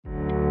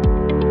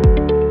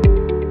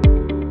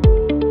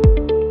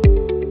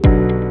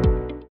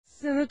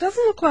it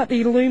doesn't look like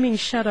the looming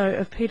shadow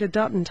of Peter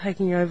Dutton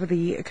taking over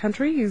the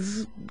country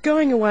is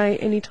going away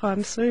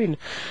anytime soon.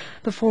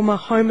 The former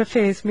Home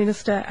Affairs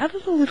Minister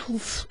added a little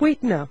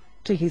sweetener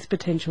to his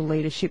potential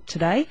leadership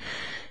today,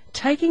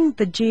 taking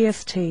the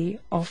GST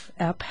off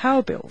our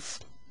power bills.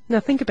 Now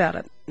think about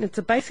it. It's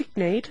a basic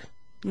need,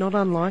 not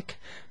unlike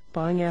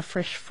buying our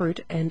fresh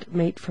fruit and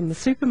meat from the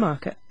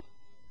supermarket.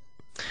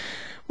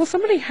 Well,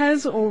 somebody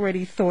has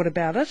already thought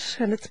about it,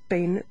 and it's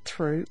been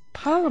through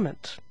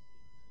Parliament.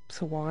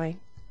 So why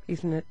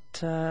isn't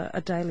it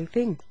a daily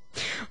thing?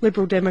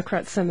 Liberal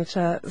Democrat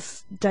Senator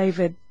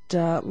David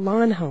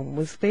Leyonhjelm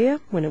was there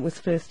when it was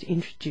first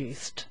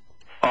introduced.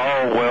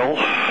 Oh, well,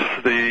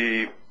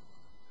 it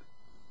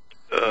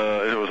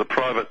was a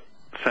private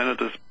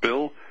senator's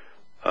bill.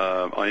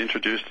 I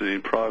introduced it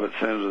in private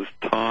senator's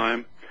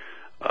time.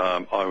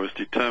 I was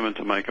determined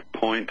to make a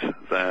point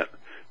that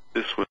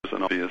this was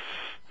an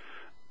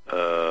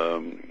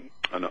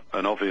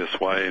obvious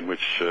way in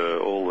which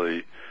all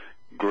the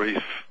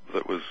grief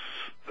that was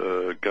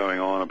going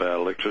on about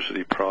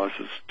electricity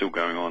prices, still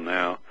going on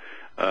now,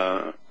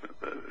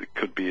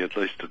 could be at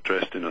least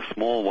addressed in a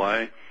small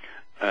way,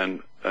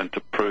 and to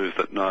prove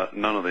that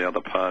none of the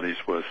other parties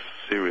were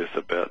serious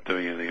about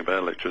doing anything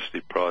about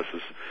electricity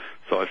prices.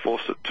 So I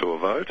forced it to a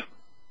vote.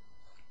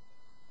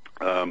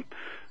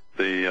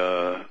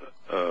 The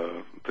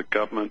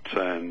government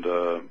and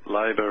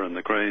Labor and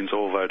the Greens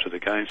all voted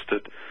against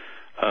it.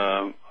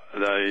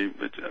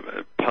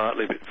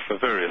 Partly for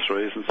various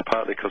reasons,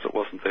 partly because it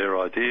wasn't their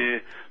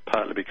idea,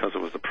 partly because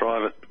it was a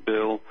private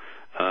bill,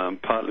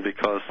 partly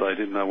because they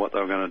didn't know what they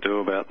were going to do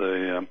about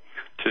the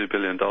 $2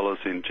 billion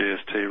in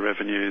GST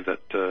revenue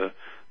that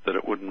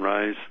it wouldn't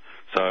raise.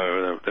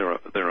 So there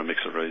are a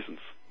mix of reasons.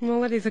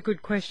 Well, that is a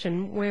good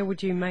question. Where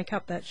would you make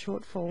up that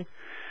shortfall?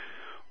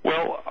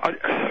 Well,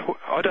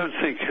 I don't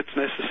think it's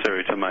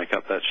necessary to make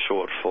up that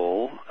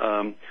shortfall.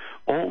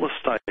 All the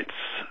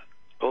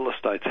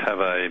states have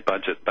a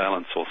budget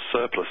balance or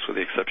surplus, with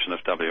the exception of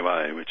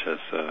WA, which has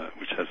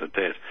a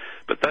debt.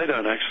 But they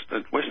don't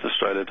actually. Western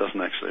Australia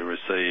doesn't actually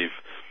receive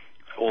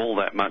all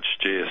that much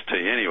GST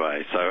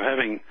anyway. So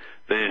having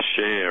their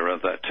share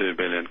of that $2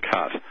 billion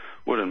cut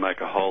wouldn't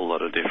make a whole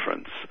lot of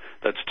difference.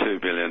 That's $2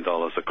 billion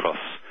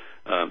across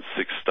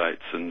 6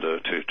 states and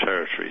 2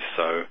 territories.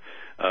 So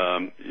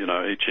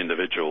each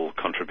individual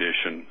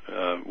contribution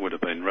would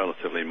have been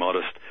relatively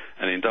modest,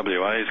 and in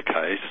WA's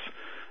case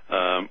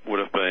would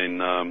have been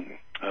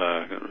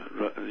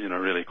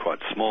really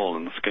quite small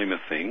in the scheme of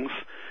things.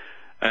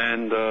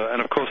 And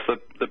of course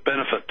the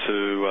benefit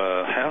to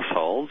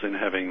households in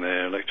having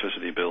their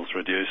electricity bills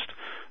reduced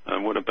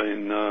would have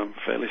been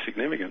fairly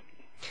significant.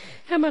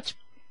 How much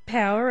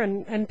power,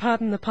 and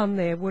pardon the pun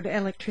there, would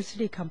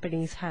electricity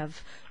companies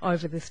have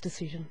over this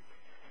decision?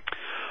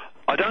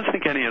 I don't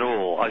think any at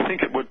all. I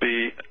think it would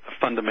be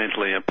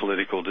fundamentally a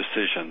political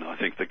decision. I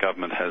think the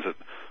government has it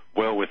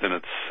well within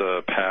its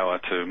power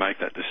to make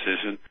that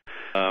decision.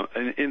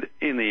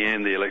 In the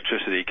end, the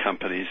electricity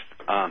companies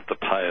aren't the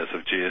payers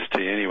of GST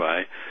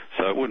anyway,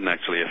 so it wouldn't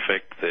actually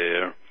affect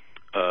their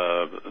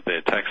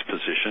tax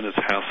position. It's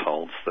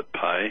households that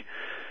pay.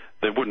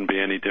 There wouldn't be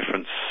any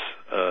difference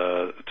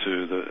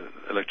to the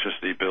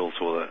electricity bills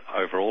or the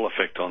overall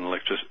effect on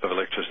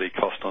electricity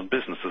cost on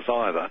businesses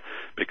either,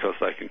 because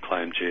they can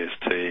claim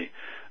GST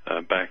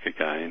back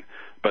again.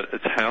 But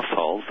it's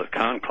households that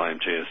can't claim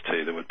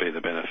GST that would be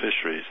the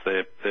beneficiaries.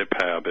 Their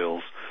power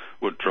bills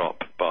would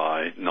drop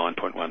by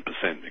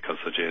 9.1% because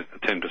the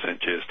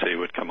 10% GST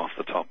would come off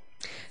the top.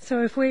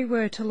 So if we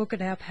were to look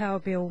at our power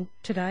bill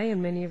today,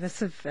 and many of us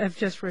have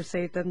just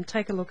received them,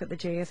 take a look at the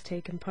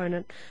GST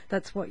component,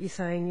 that's what you're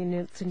saying in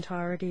its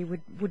entirety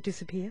would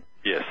disappear?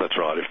 Yes, that's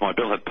right. If my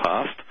bill had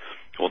passed,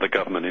 or the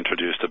government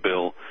introduced a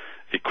bill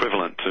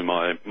equivalent to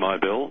my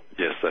bill,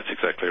 yes, that's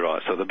exactly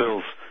right. So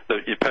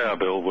your power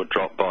bill would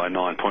drop by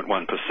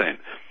 9.1%.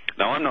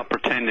 Now, I'm not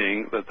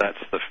pretending that that's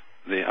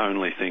the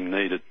only thing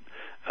needed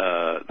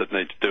that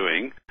needs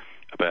doing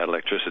about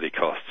electricity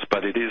costs,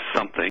 but it is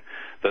something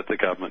that the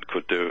government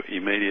could do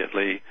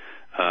immediately,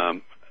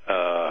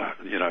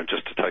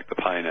 just to take the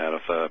pain out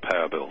of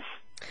power bills.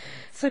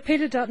 So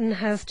Peter Dutton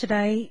has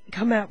today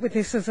come out with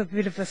this as a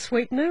bit of a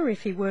sweetener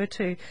if he were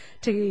to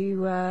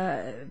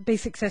be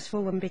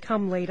successful and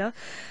become leader.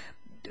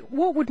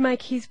 What would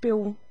make his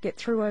bill get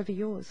through over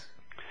yours?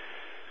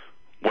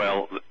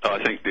 Well, I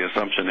think the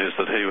assumption is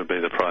that he would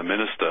be the Prime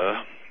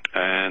Minister,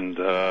 and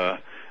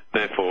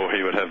therefore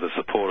he would have the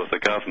support of the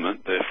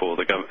government. Therefore,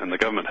 the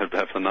government would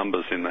have the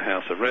numbers in the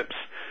House of Reps,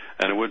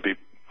 and it would be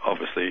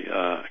obviously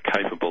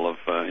capable of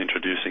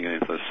introducing it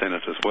into the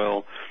Senate as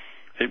well.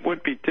 It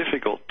would be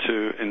difficult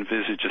to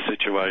envisage a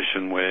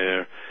situation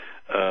where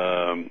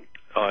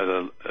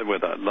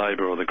whether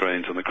Labor or the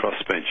Greens and the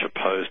crossbench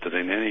opposed it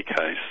in any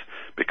case,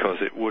 because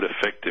it would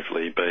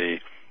effectively be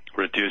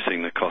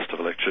reducing the cost of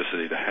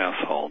electricity to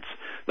households.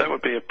 That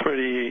would be a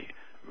pretty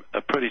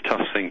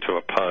tough thing to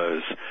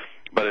oppose,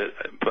 but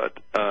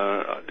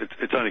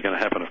it's only going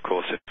to happen, of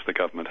course, if the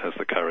government has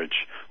the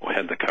courage, or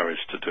had the courage,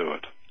 to do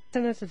it.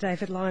 Senator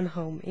David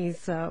Leyonhjelm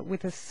is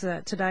with us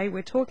today.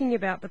 We're talking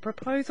about the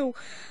proposal,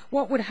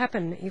 what would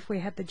happen if we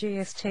had the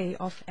GST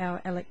off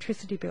our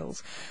electricity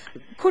bills.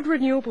 Could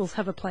renewables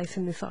have a place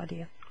in this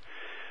idea?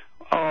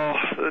 Oh,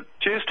 the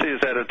GST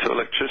is added to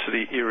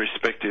electricity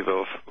irrespective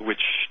of which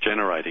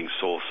generating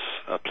source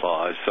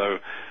applies. So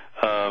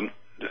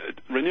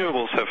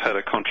renewables have had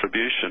a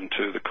contribution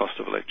to the cost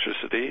of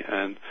electricity,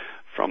 and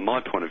from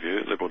my point of view,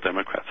 Liberal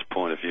Democrats'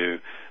 point of view,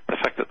 the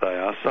fact that they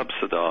are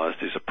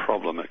subsidised is a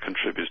problem that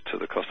contributes to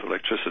the cost of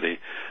electricity.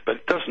 But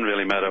it doesn't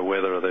really matter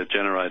whether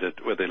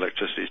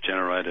electricity is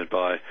generated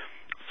by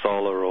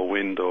solar or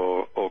wind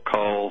or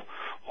coal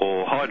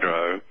or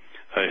hydro.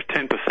 If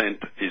 10%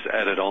 is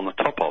added on the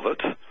top of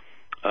it,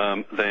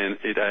 then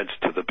it adds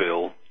to the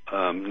bill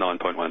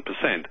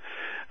 9.1%.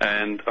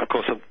 And, of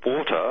course,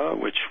 water,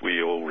 which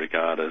we all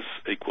regard as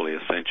equally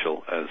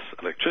essential as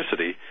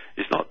electricity,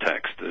 is not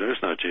taxed. There is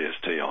no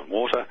GST on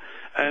water,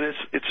 and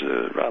it's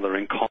a rather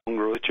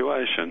incongruous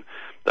situation.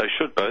 They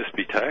should both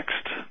be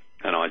taxed,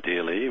 and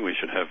ideally we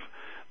should have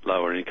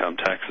lower income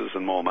taxes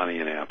and more money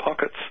in our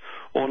pockets,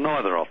 or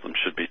neither of them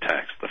should be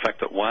taxed. The fact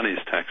that one is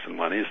taxed and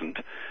one isn't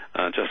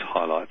just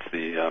highlights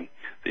the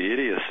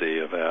idiocy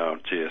of our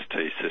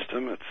GST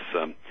system.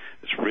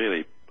 It's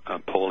really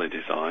poorly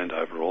designed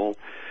overall,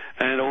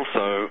 and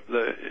also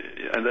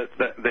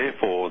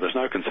therefore there's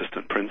no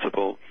consistent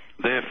principle.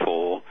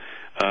 Therefore,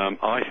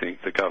 I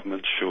think the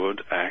government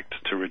should act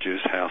to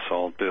reduce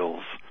household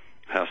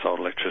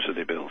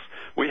electricity bills.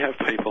 We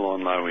have people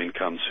on low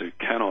incomes who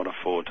cannot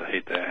afford to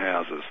heat their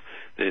houses.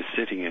 They're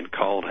sitting in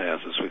cold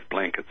houses with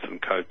blankets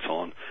and coats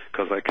on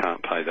because they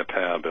can't pay their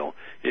power bill.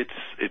 It's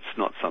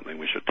not something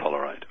we should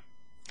tolerate.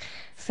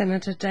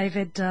 Senator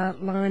David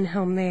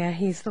Leyonhjelm there.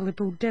 He's the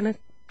Liberal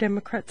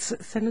Democrats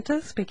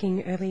senator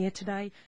speaking earlier today.